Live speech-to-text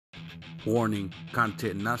Warning,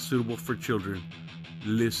 content not suitable for children.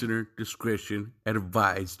 Listener discretion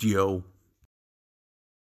advised, yo.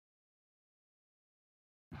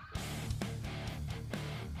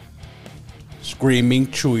 Screaming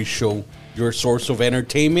Chewy Show, your source of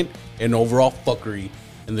entertainment and overall fuckery.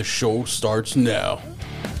 And the show starts now.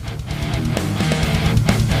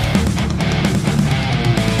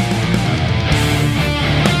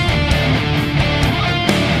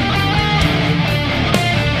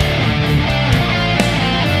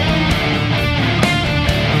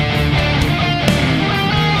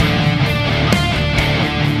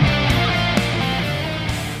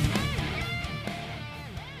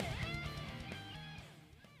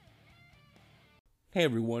 Hey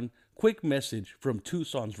everyone, quick message from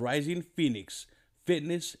Tucson's Rising Phoenix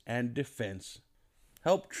Fitness and Defense.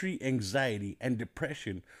 Help treat anxiety and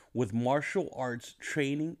depression with martial arts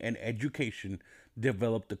training and education.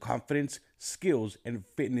 Develop the confidence, skills, and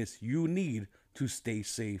fitness you need to stay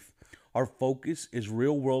safe. Our focus is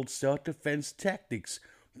real-world self-defense tactics,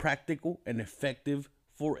 practical and effective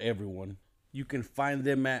for everyone. You can find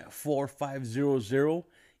them at 4500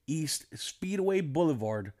 East Speedway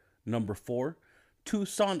Boulevard, number 4,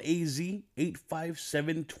 Tucson AZ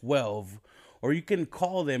 85712, or you can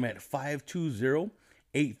call them at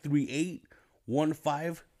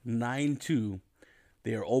 520-838-1592.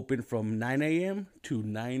 They are open from 9 a.m. to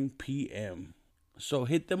 9 p.m. So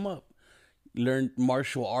hit them up. Learn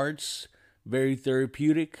martial arts, very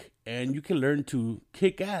therapeutic, and you can learn to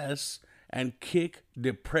kick ass and kick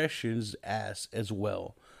depression's ass as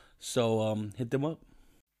well. So hit them up.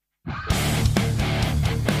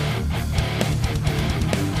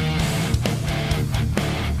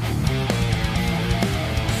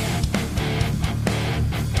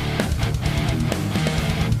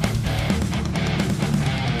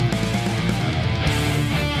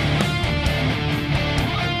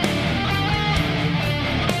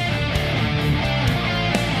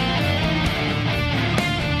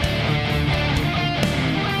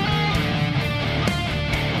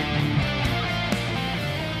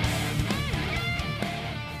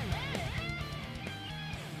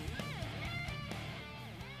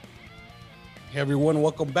 Hey everyone,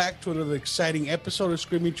 welcome back to another exciting episode of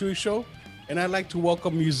Screaming Chewy Show. And I'd like to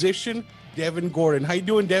welcome musician Devon Gordon. How you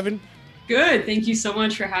doing, Devon? Good. Thank you so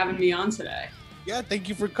much for having me on today. Yeah, thank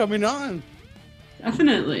you for coming on.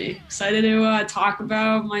 Definitely. Excited to talk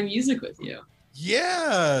about my music with you.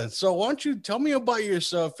 Yeah. So why don't you tell me about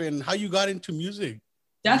yourself and how you got into music?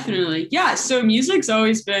 Definitely. Yeah. So music's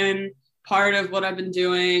always been part of what I've been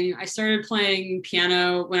doing. I started playing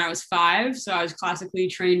piano when I was 5, so I was classically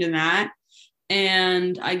trained in that.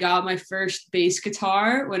 And I got my first bass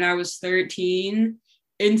guitar when I was 13.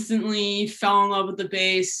 Instantly fell in love with the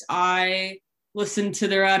bass. I listened to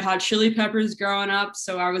the Red Hot Chili Peppers growing up,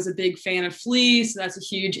 so I was a big fan of Flea, so that's a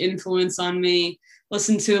huge influence on me.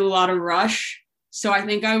 Listened to a lot of Rush. So I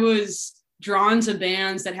think I was drawn to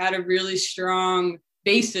bands that had a really strong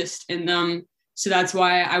bassist in them. So that's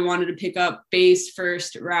why I wanted to pick up bass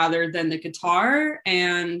first rather than the guitar.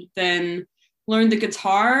 And then learned the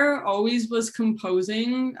guitar, always was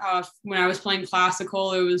composing. When I was playing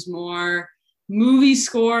classical, it was more movie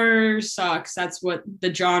scores, because that's what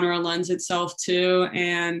the genre lends itself to.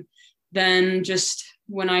 And then just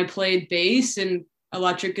when I played bass and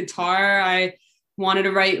electric guitar, I wanted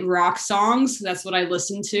to write rock songs. So that's what I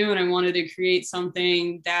listened to. And I wanted to create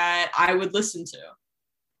something that I would listen to.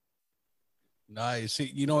 Nice.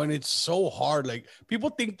 And it's so hard. Like,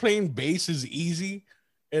 people think playing bass is easy.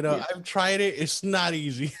 Yeah. I've tried it. It's not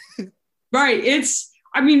easy. Right.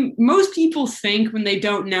 Most people think when they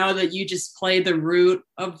don't know that you just play the root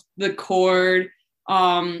of the chord,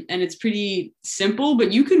 and it's pretty simple,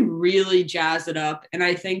 but you can really jazz it up. And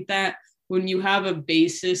I think that when you have a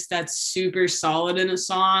bassist that's super solid in a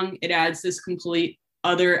song, it adds this complete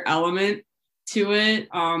other element to it,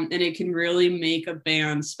 and it can really make a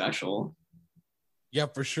band special. Yeah,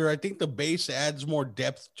 for sure. I think the bass adds more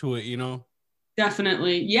depth to it,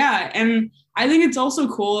 Definitely. Yeah. And I think it's also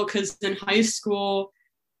cool because in high school,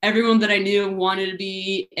 everyone that I knew wanted to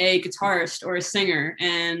be a guitarist or a singer.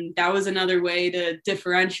 And that was another way to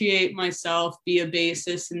differentiate myself, be a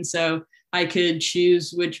bassist. And so I could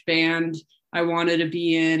choose which band I wanted to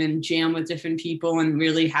be in and jam with different people and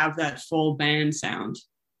really have that full band sound.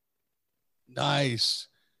 Nice.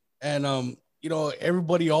 And,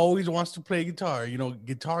 everybody always wants to play guitar,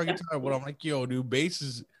 guitar. But I'm like, dude, bass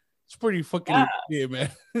is... It's pretty fucking legit, man.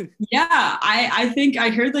 Yeah, I think I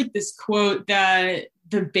heard like this quote that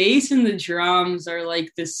the bass and the drums are like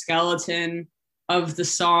the skeleton of the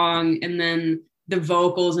song, and then the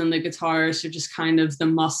vocals and the guitars are just kind of the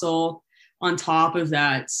muscle. on top of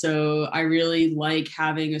that. So I really like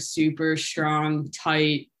having a super strong,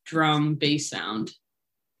 tight drum bass sound.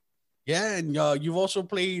 Yeah, and you've also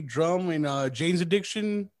played drum in Jane's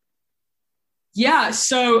Addiction. Yeah,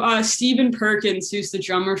 so Stephen Perkins, who's the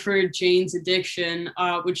drummer for Jane's Addiction,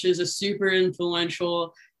 which is a super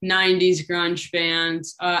influential 90s grunge band,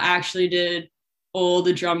 actually did all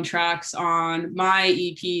the drum tracks on my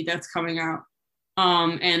EP that's coming out.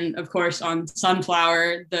 And of course, on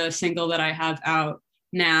Sunflower, the single that I have out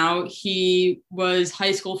now, he was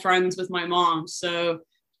high school friends with my mom. So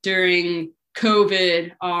during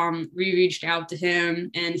COVID, we reached out to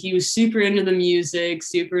him and he was super into the music,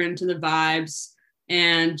 super into the vibes,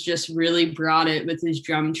 and just really brought it with his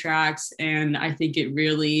drum tracks. And I think it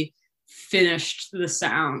really finished the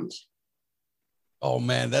sound. Oh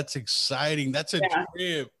man, that's exciting. That's a Yeah.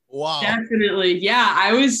 trip. Wow. Definitely. Yeah,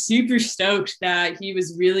 I was super stoked that he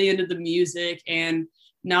was really into the music and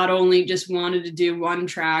not only just wanted to do one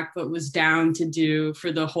track, but was down to do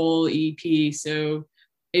for the whole EP. So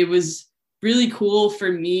it was really cool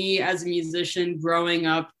for me as a musician growing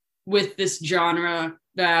up with this genre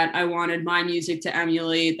that I wanted my music to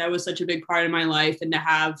emulate. That was such a big part of my life. And to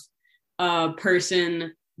have a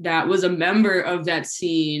person that was a member of that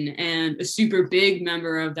scene and a super big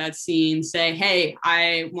member of that scene say, hey,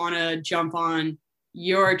 I want to jump on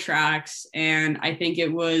your tracks. And I think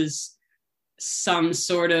it was some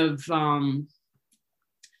sort of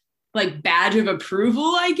like badge of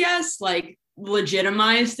approval, I guess, like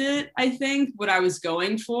legitimized it. I think what I was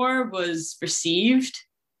going for was received.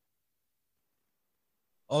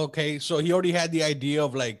 Okay, so he already had the idea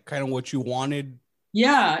of like kind of what you wanted.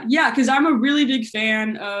 Yeah, yeah, because I'm a really big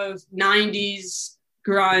fan of 90s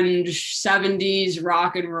grunge, 70s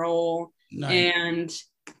rock and roll. Nice. And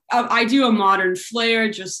I do a modern flair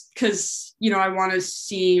just because, you know, I want to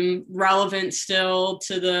seem relevant still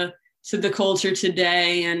to the culture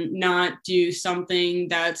today and not do something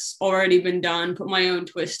that's already been done, put my own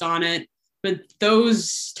twist on it. But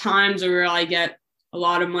those times are where I get a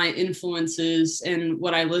lot of my influences and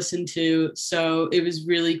what I listen to. So it was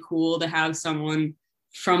really cool to have someone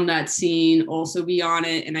from that scene also be on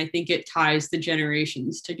it. And I think it ties the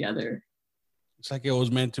generations together. It's like it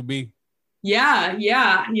was meant to be. Yeah,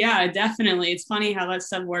 yeah, yeah, definitely. It's funny how that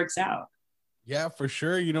stuff works out. Yeah, for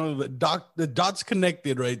sure. You know, the dots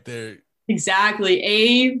connected right there. Exactly.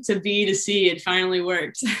 A to B to C. It finally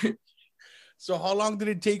worked. So how long did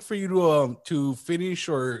it take for you to finish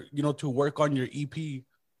or to work on your EP?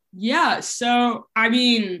 Yeah. So I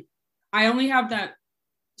mean, I only have that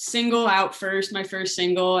single out first, my first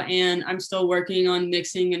single, and I'm still working on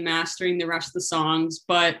mixing and mastering the rest of the songs.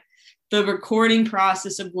 But the recording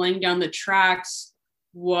process of laying down the tracks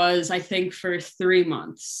was, I think, for 3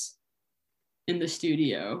 months in the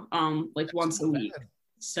studio, like That's once a not week. bad.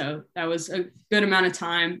 So that was a good amount of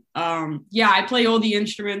time. Yeah, I play all the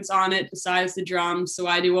instruments on it besides the drums. So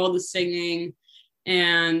I do all the singing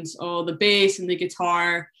and all the bass and the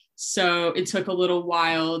guitar. So it took a little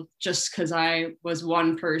while just because I was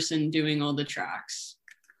one person doing all the tracks.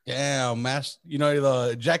 Yeah, master,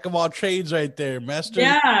 the jack of all trades right there, master.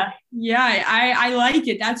 Yeah, yeah, I like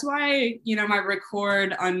it. That's why, you know, my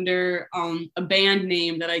record under a band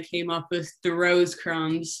name that I came up with, the Rose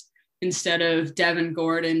Crumbs, instead of Devon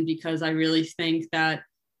Gordon, because I really think that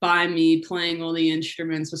by me playing all the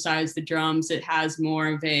instruments besides the drums, it has more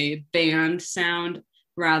of a band sound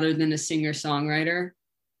rather than a singer-songwriter.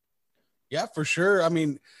 Yeah, for sure. I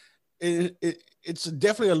mean, it's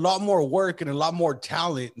definitely a lot more work and a lot more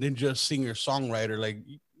talent than just singer songwriter. Like,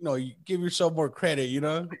 you give yourself more credit.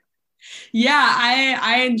 Yeah,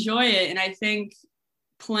 I enjoy it, and I think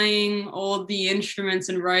playing all the instruments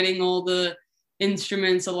and writing all the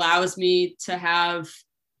instruments allows me to have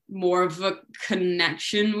more of a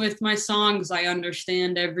connection with my songs. I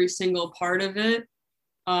understand every single part of it.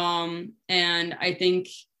 And I think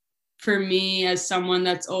for me, as someone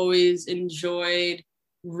that's always enjoyed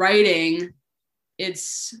writing,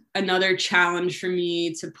 it's another challenge for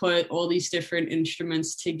me to put all these different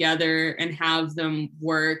instruments together and have them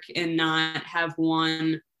work and not have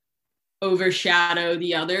one overshadow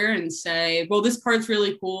the other and say, well, this part's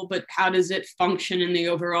really cool, but how does it function in the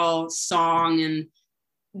overall song? And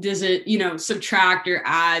does it, you know, subtract or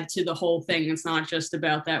add to the whole thing? It's not just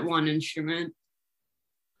about that one instrument.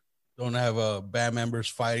 Don't have band members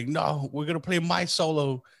fighting. No, we're gonna play my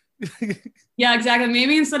solo. Yeah, exactly.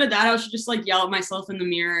 Maybe instead of that, I should just like yell at myself in the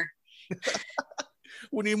mirror.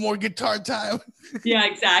 We need more guitar time. Yeah,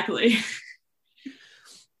 exactly.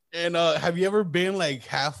 And have you ever been like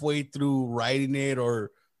halfway through writing it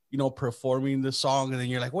or performing the song and then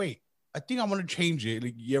you're like, wait, I think I'm gonna change it.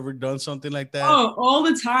 Like, you ever done something like that? Oh, all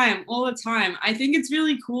the time, all the time. I think it's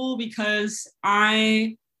really cool because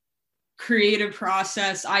I creative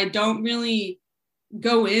process. I don't really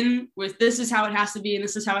go in with this is how it has to be and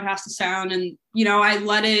this is how it has to sound. And, I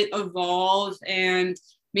let it evolve and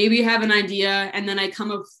maybe have an idea. And then I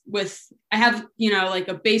come up with, I have, like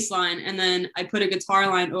a bass line and then I put a guitar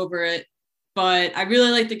line over it. But I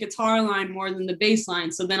really like the guitar line more than the bass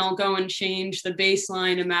line. So then I'll go and change the bass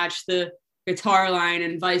line to match the guitar line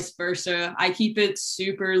and vice versa. I keep it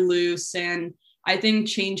super loose. And I think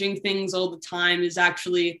changing things all the time is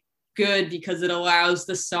actually good because it allows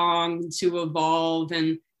the song to evolve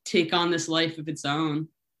and take on this life of its own.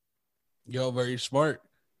 Yo, very smart.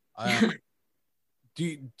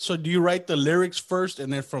 Do you write the lyrics first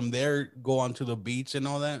and then from there go on to the beats and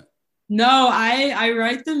all that? No, I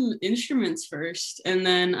write the instruments first and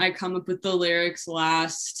then I come up with the lyrics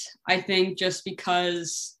last. I think just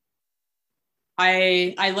because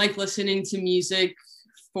I like listening to music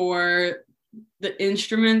for the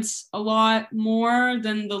instruments a lot more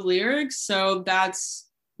than the lyrics. So that's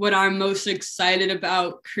what I'm most excited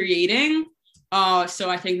about creating. So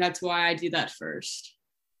I think that's why I do that first.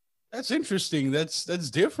 That's interesting. That's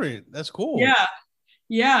different. That's cool. Yeah.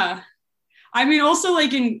 Yeah. I mean, also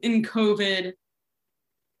like in COVID,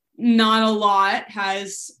 not a lot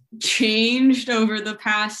has changed over the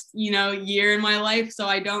past, year in my life. So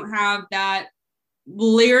I don't have that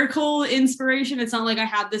lyrical inspiration. It's not like I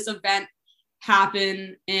had this event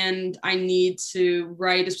happen and I need to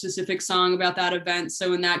write a specific song about that event.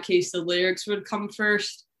 So in that case, the lyrics would come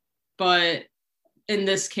first. But in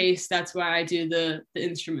this case, that's why I do the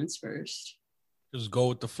instruments first. Just go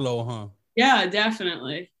with the flow, huh? Yeah,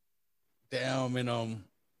 definitely. Damn, and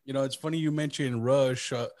it's funny you mentioned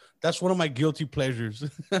Rush. That's one of my guilty pleasures.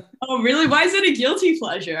 Oh, really? Why is it a guilty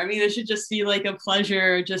pleasure? I mean, it should just be like a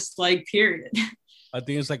pleasure, just like period. I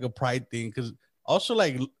think it's like a pride thing because also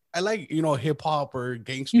like I like hip hop or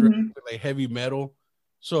gangster Mm-hmm. like heavy metal.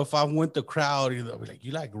 So if I went the crowd, they'll be like,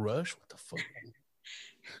 "You like Rush? What the fuck?"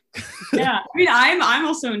 Yeah, I mean, I'm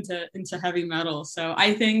also into heavy metal, so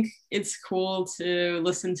I think it's cool to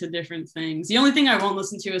listen to different things. The only thing I won't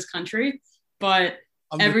listen to is country, but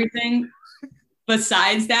everything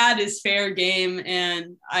besides that is fair game,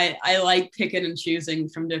 and I like picking and choosing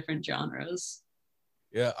from different genres.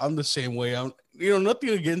 Yeah, I'm the same way. I'm nothing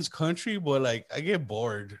against country, but like I get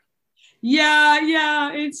bored.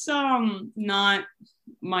 Yeah, it's not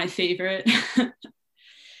my favorite.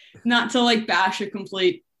 Not to like bash a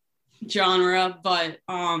complete genre, but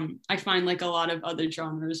I find like a lot of other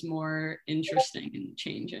genres more interesting and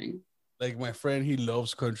changing. Like my friend, he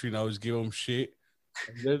loves country, and I always give him shit.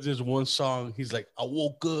 And there's this one song. He's like, "I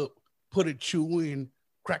woke up, put a chew in,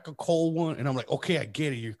 crack a cold one," and I'm like, "Okay, I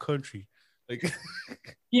get it. You're country." Like,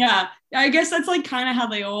 yeah, I guess that's like kind of how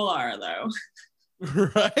they all are, though.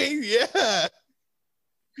 right? Yeah.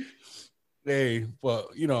 Hey, but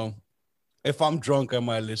if I'm drunk, I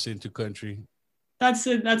might listen to country. That's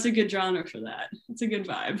a good genre for that. It's a good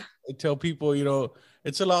vibe. I tell people,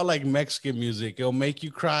 it's a lot like Mexican music. It'll make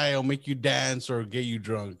you cry, it'll make you dance, or get you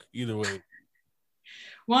drunk. Either way.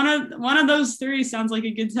 One of those three sounds like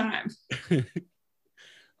a good time.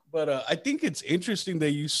 But I think it's interesting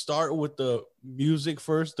that you start with the music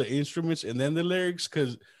first, the instruments, and then the lyrics.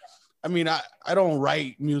 Because, I mean, I don't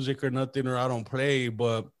write music or nothing, or I don't play.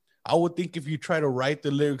 But I would think if you try to write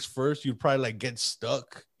the lyrics first, you'd probably like get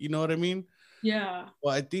stuck. You know what I mean? Yeah.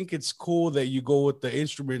 Well, I think it's cool that you go with the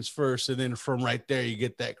instruments first, and then from right there, you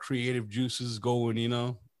get that creative juices going,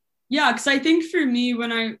 Yeah, because I think for me,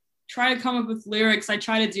 when I try to come up with lyrics, I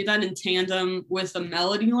try to do that in tandem with a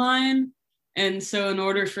melody line. And so in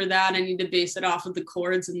order for that, I need to base it off of the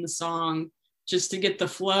chords in the song just to get the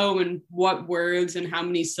flow and what words and how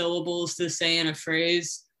many syllables to say in a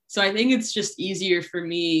phrase. So I think it's just easier for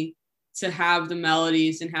me to have the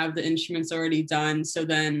melodies and have the instruments already done. So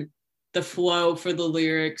then the flow for the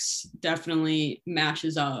lyrics definitely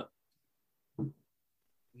matches up.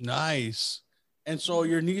 Nice. And so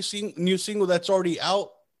your new single that's already out?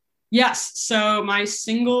 Yes. So my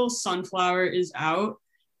single Sunflower is out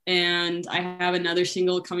and I have another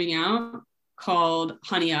single coming out called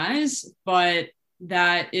Honey Eyes, but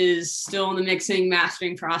that is still in the mixing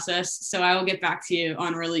mastering process. So I will get back to you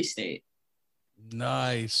on release date.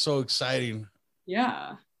 Nice. So exciting.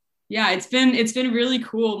 Yeah. Yeah, it's been really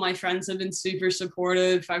cool. My friends have been super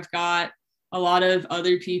supportive. I've got a lot of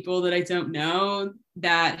other people that I don't know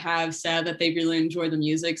that have said that they really enjoy the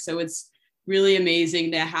music. So it's really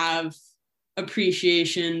amazing to have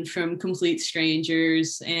appreciation from complete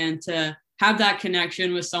strangers and to have that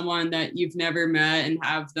connection with someone that you've never met and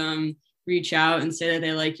have them reach out and say that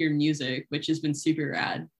they like your music, which has been super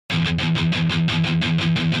rad.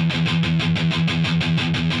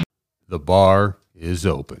 The bar is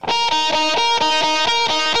open.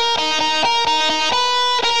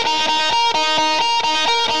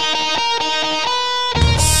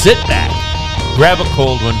 Sit back, grab a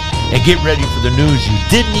cold one, and get ready for the news you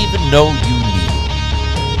didn't even know you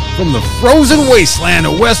needed. From the frozen wasteland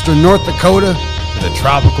of western North Dakota to the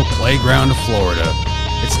tropical playground of Florida,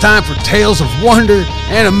 it's time for tales of wonder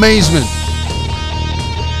and amazement.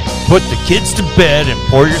 Put the kids to bed and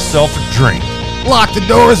pour yourself a drink. Lock the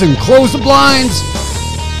doors and close the blinds.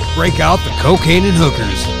 Break out the cocaine and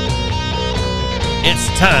hookers. It's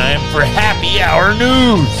time for Happy Hour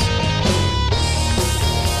News.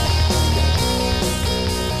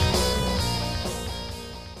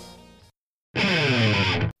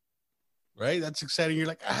 Right? That's exciting. You're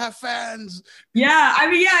like, I have fans. Yeah. I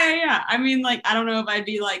mean, yeah. I mean, like, I don't know if I'd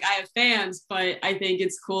be like, I have fans, but I think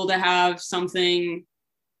it's cool to have something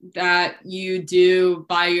that you do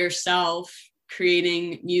by yourself,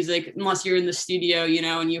 creating music, unless you're in the studio, you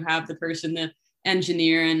know, and you have the person, the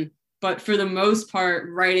engineer. But for the most part,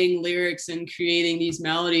 writing lyrics and creating these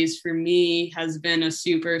melodies for me has been a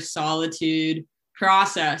super solitude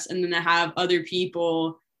process. And then to have other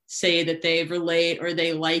people say that they relate or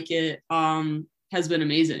they like it has been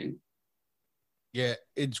amazing. Yeah,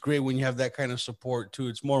 it's great when you have that kind of support too.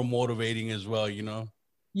 It's more motivating as well, you know?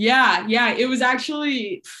 Yeah. It was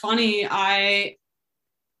actually funny. I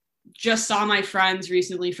just saw my friends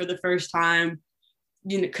recently for the first time,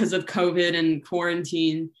 you know, because of COVID and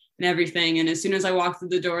quarantine and everything. And as soon as I walked through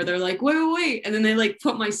the door, they're like, wait. And then they like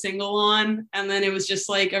put my single on. And then it was just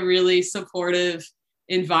like a really supportive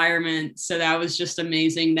environment. So that was just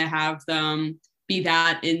amazing to have them be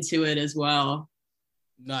that into it as well.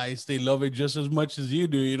 Nice. They love it just as much as you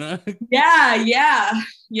do, you know?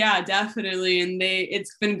 Yeah, definitely. And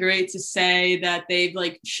it's been great to say that they've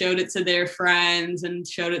like showed it to their friends and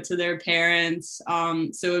showed it to their parents.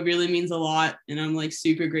 So it really means a lot. And I'm like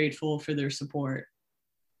super grateful for their support.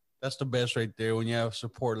 That's the best right there when you have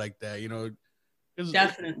support like that, you know?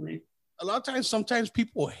 Definitely. A lot of times, sometimes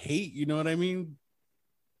people hate, you know what I mean?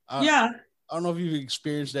 Yeah. I don't know if you've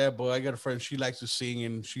experienced that, but I got a friend, she likes to sing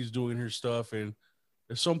and she's doing her stuff. And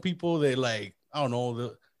there's some people they like, I don't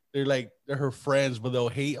know, they're her friends, but they'll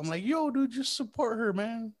hate. I'm like, yo, dude, just support her,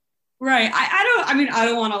 man. Right. I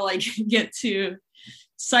don't want to like get too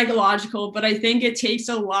psychological, but I think it takes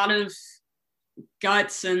a lot of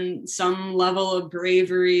guts and some level of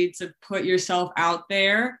bravery to put yourself out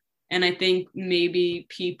there. And I think maybe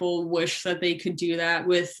people wish that they could do that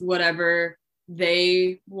with whatever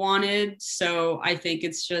they wanted. So I think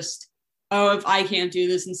it's just, oh, if I can't do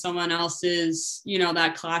this and someone else is, you know,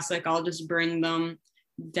 that classic, I'll just bring them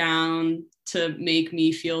down to make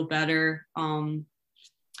me feel better.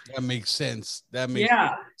 That makes sense. That makes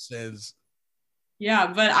sense. Yeah,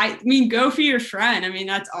 but I mean, go for your friend. I mean,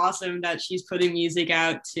 that's awesome that she's putting music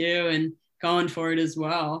out too and going for it as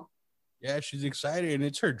well. Yeah, she's excited and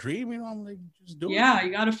it's her dream, you know. I'm like, just do it. Yeah,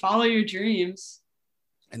 you got to follow your dreams.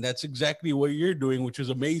 And that's exactly what you're doing, which is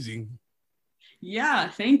amazing. Yeah,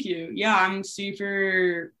 thank you. Yeah, I'm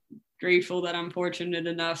super grateful that I'm fortunate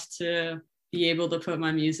enough to be able to put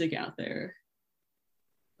my music out there.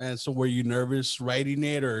 And so were you nervous writing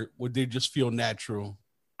it, or would they just feel natural?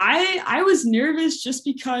 I was nervous just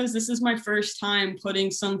because this is my first time putting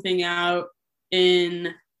something out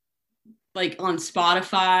in like on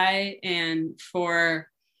Spotify and for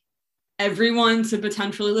everyone to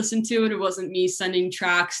potentially listen to it. It wasn't me sending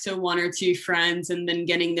tracks to one or two friends and then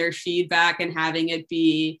getting their feedback and having it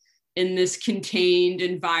be in this contained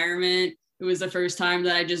environment. It was the first time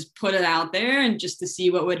that I just put it out there and just to see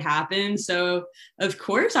what would happen. So of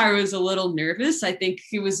course I was a little nervous. I think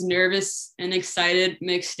it was nervous and excited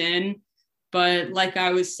mixed in. But like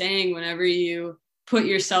I was saying, whenever you put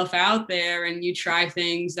yourself out there and you try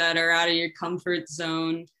things that are out of your comfort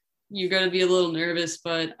zone, you're going to be a little nervous,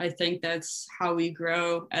 but I think that's how we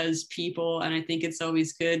grow as people. And I think it's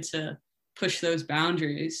always good to push those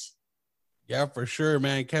boundaries. Yeah, for sure,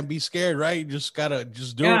 man. Can't be scared, right? You just gotta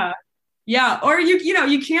just do it. Yeah. Or you know,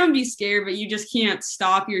 you can be scared, but you just can't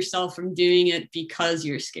stop yourself from doing it because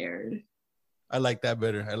you're scared. I like that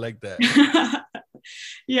better. I like that.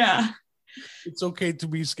 Yeah. It's okay to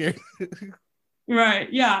be scared.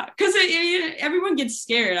 Right. Yeah. Because everyone gets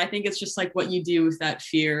scared. I think it's just like what you do with that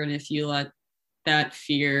fear. And if you let that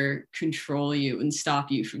fear control you and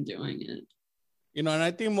stop you from doing it. You know, and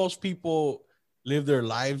I think most people live their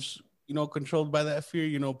lives, you know, controlled by that fear.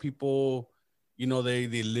 You know, people, you know, they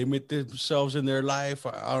limit themselves in their life.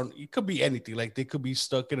 It could be anything. Like they could be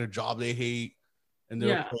stuck in a job they hate and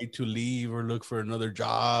they're afraid to leave or look for another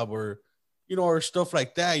job or, or stuff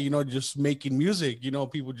like that, just making music,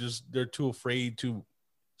 people they're too afraid to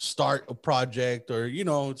start a project or,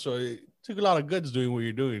 so it took a lot of guts doing what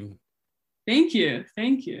you're doing. Thank you.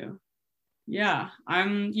 Yeah,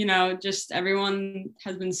 I'm, just everyone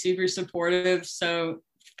has been super supportive. So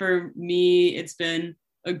for me, it's been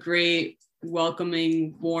a great,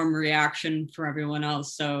 welcoming, warm reaction for everyone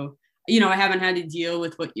else. So, I haven't had to deal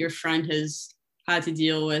with what your friend has had to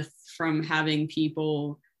deal with from having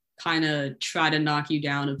people kind of try to knock you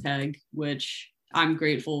down a peg, which I'm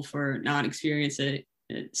grateful for not experiencing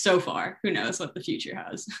it so far. Who knows what the future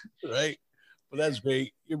has. Right. Well, that's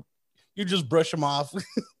great. You just brush them off.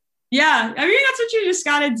 Yeah, I mean, that's what you just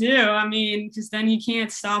got to do. I mean, because then you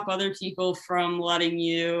can't stop other people from letting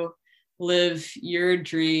you live your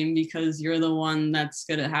dream because you're the one that's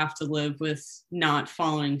going to have to live with not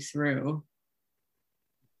following through.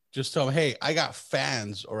 Just tell them, hey, I got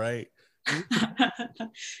fans, all right?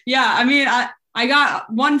 Yeah, I mean, I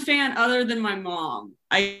got one fan other than my mom.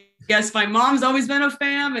 I guess my mom's always been a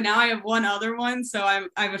fan, but now I have one other one. So I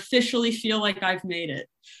officially feel like I've made it.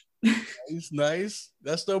 Nice.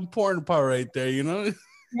 That's the important part right there,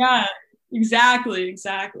 Yeah, exactly.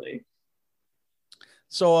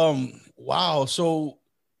 So wow, so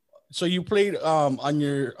you played on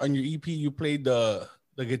your EP, you played the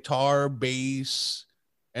guitar, bass,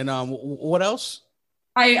 and what else?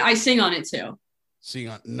 I sing on it too. Sing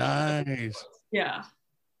on. Nice. Yeah.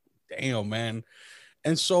 Damn, man.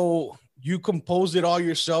 And so you composed it all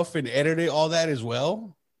yourself and edited all that as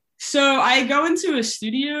well? So I go into a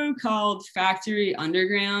studio called Factory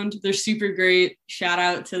Underground. They're super great. Shout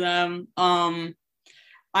out to them.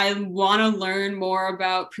 I want to learn more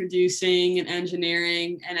about producing and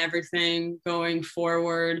engineering and everything going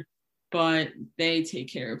forward, but they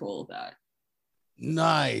take care of all of that.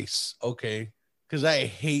 Nice. Okay. Because I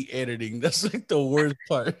hate editing. That's like the worst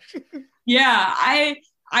part. Yeah, I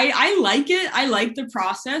like it. I like the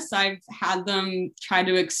process. I've had them try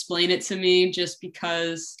to explain it to me just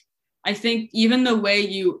because I think even the way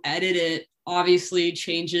you edit it obviously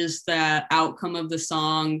changes the outcome of the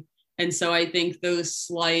song. And so I think those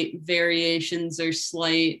slight variations or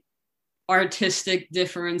slight artistic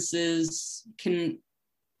differences can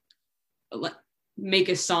make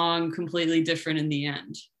a song completely different in the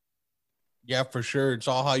end. Yeah, for sure. It's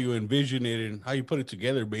all how you envision it and how you put it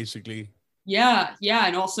together, basically. Yeah.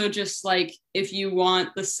 And also just like if you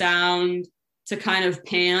want the sound to kind of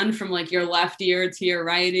pan from like your left ear to your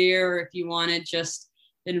right ear, or if you want it just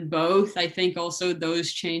in both, I think also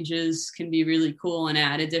those changes can be really cool and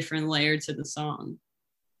add a different layer to the song.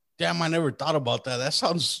 Damn, I never thought about that. That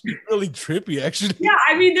sounds really trippy, actually. Yeah,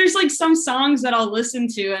 I mean, there's like some songs that I'll listen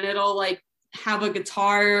to and it'll like have a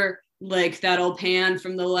guitar like that'll pan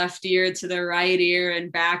from the left ear to the right ear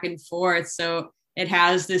and back and forth. So it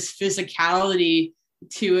has this physicality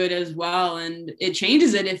to it as well. And it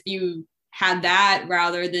changes it if you had that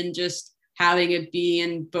rather than just having it be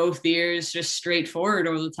in both ears, just straightforward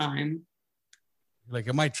all the time. Like,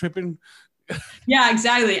 am I tripping? Yeah,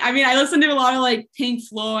 exactly. I mean, I listen to a lot of like Pink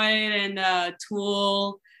Floyd and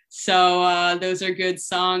Tool. So those are good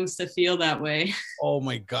songs to feel that way. Oh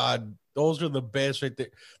my God. Those are the best right there.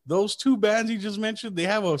 Those two bands you just mentioned, they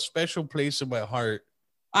have a special place in my heart.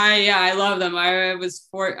 I love them.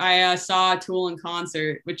 I saw Tool in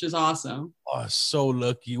concert, which is awesome. Oh, so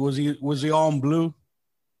lucky. Was he all in blue?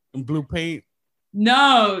 In blue paint?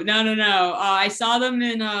 No. I saw them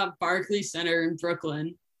in Barclays Center in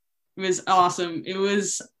Brooklyn. It was awesome. It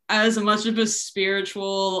was as much of a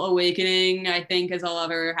spiritual awakening, I think, as I'll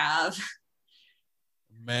ever have.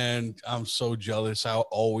 Man, I'm so jealous. I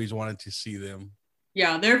always wanted to see them.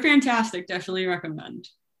 Yeah, they're fantastic. Definitely recommend.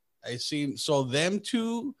 So them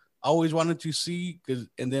two I always wanted to see,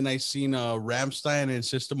 and then I seen Rammstein and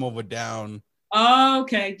System of a Down.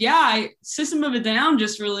 Okay. Yeah, System of a Down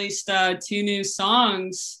just released 2 new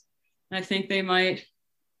songs. I think they might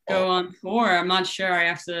go on tour. I'm not sure. I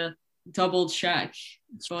have to double check.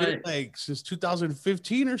 It's been like since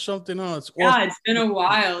 2015 or something. It's been a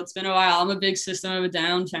while. I'm a big System of a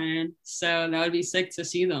Down fan, so that would be sick to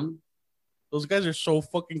see them. Those guys are so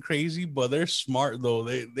fucking crazy, but they're smart though.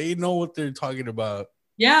 They know what they're talking about.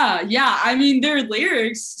 Yeah. I mean, their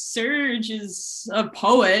lyrics. Serge is a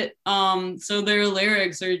poet, so their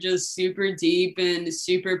lyrics are just super deep and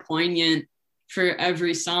super poignant for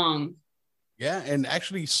every song. Yeah, and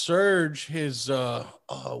actually, Serge, his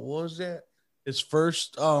what was that? His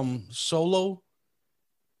first solo.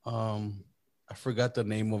 I forgot the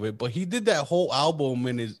name of it, but he did that whole album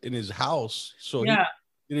in his house. So yeah.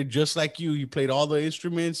 He did it just like you. He played all the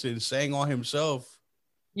instruments and sang all himself.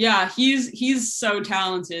 Yeah, he's so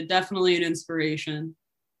talented. Definitely an inspiration.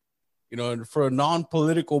 You know, and for a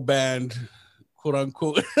non-political band, quote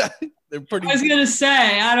unquote, they're pretty. I was gonna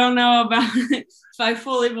say, I don't know about it, if I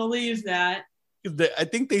fully believe that. I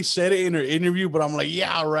think they said it in her interview, but I'm like,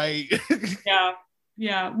 yeah, right.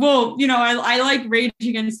 Yeah. Well, you know, I like Rage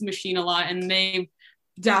Against the Machine a lot, and they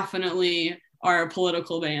definitely are a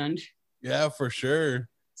political band. Yeah, for sure.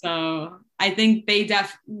 So I think they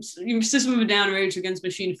System of a Down, Rage Against the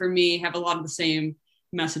Machine for me have a lot of the same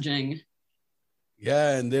messaging.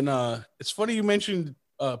 Yeah, and then it's funny you mentioned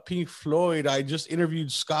Pink Floyd. I just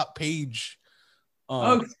interviewed Scott Page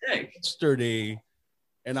Sick. yesterday,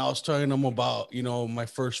 and I was telling him about, you know, my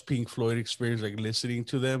first Pink Floyd experience, like listening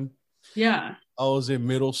to them. Yeah. I was in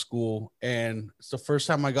middle school, and it's the first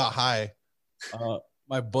time I got high.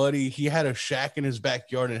 My buddy, he had a shack in his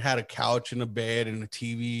backyard and had a couch and a bed and a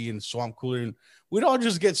TV and swamp cooler, and we'd all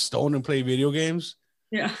just get stoned and play video games.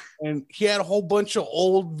 Yeah. And he had a whole bunch of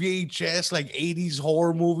old VHS, like 80s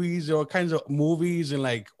horror movies, or kinds of movies, and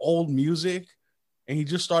like old music. And he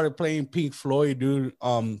just started playing Pink Floyd, dude,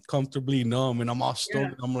 Comfortably Numb. And I'm all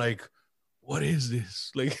stoned. Yeah. I'm like, what is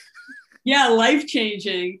this? Like, yeah,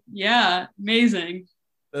 life-changing. Yeah, amazing.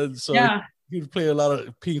 And so yeah, he'd play a lot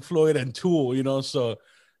of Pink Floyd and Tool, you know, so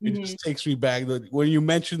it just takes me back. When you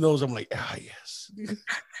mention those, I'm like, yes.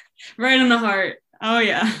 Right in the heart. Oh,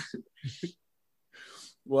 yeah.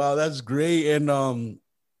 Wow, that's great. And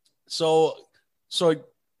so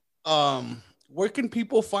where can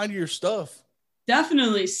people find your stuff?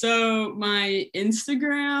 Definitely. So my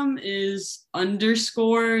Instagram is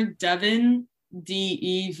 _Devon,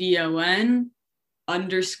 DEVON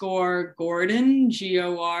 _Gordon,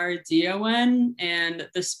 GORDON, and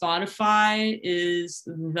the Spotify is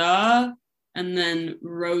and then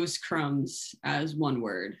Rose Crumbs as one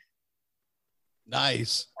word.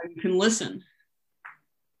 Nice. You can listen.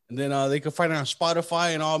 And then they can find it on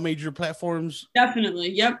Spotify and all major platforms.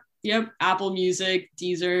 Definitely. Yep. Apple Music,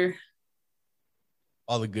 Deezer.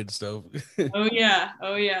 All the good stuff. Oh yeah.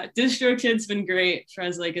 DistroKid's been great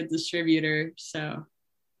as like a distributor. So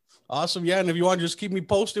awesome. Yeah. And if you want, just keep me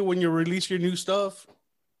posted when you release your new stuff.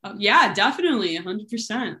 Yeah, definitely.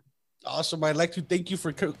 100%. Awesome. I'd like to thank you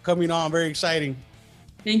for coming on. Very exciting.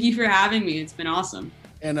 Thank you for having me. It's been awesome.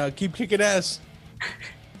 And keep kicking ass.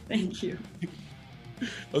 Thank you.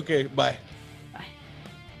 Okay. Bye. Bye.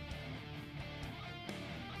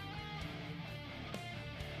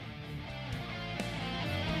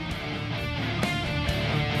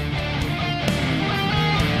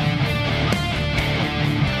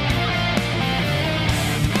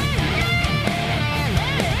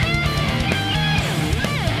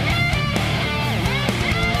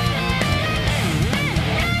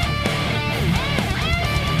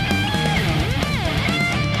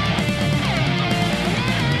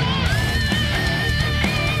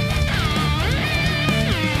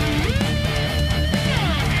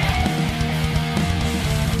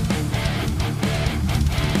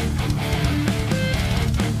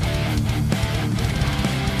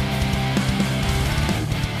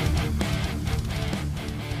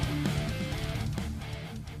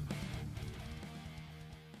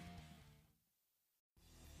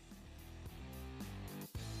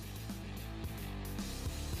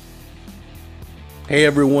 Hey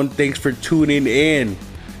everyone, thanks for tuning in.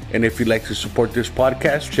 And if you'd like to support this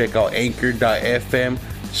podcast, check out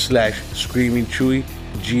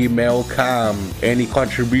anchor.fm/screamingchewy@gmail.com. Any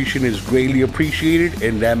contribution is greatly appreciated,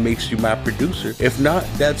 and that makes you my producer. If not,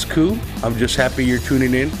 that's cool. I'm just happy you're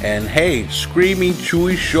tuning in. And hey, Screaming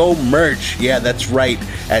Chewy Show merch. Yeah, that's right,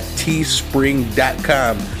 at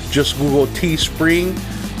teespring.com. Just Google Teespring,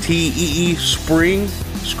 Tee Spring,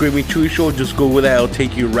 Screaming Chewy Show. Just Google that, it'll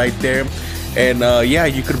take you right there. And yeah,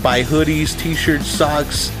 you could buy hoodies, t-shirts,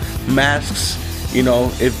 socks, masks. You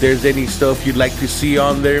know, if there's any stuff you'd like to see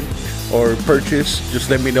on there or purchase, just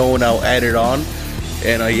let me know and I'll add it on.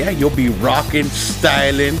 And yeah, you'll be rocking,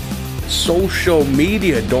 styling. Social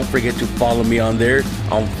media, don't forget to follow me on there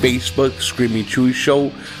on Facebook, Screaming Chewy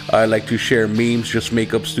Show. I like to share memes, just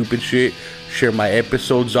make up stupid shit, share my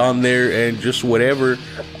episodes on there, and just whatever.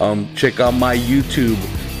 Check out my YouTube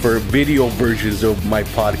for video versions of my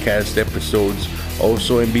podcast episodes.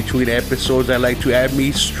 Also, in between episodes, I like to add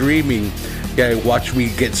me streaming. Yeah, watch me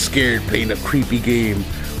get scared playing a creepy game,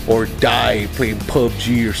 or die playing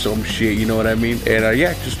PUBG or some shit, you know what I mean? And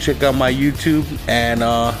yeah, just check out my YouTube and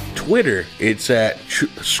Twitter. It's at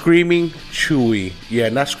Screaming Chewy. Yeah,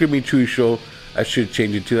 not Screaming Chewy Show. I should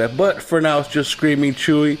change it to that, but for now it's just Screaming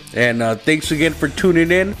Chewy. And thanks again for tuning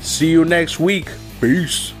in. See you next week.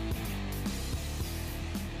 Peace.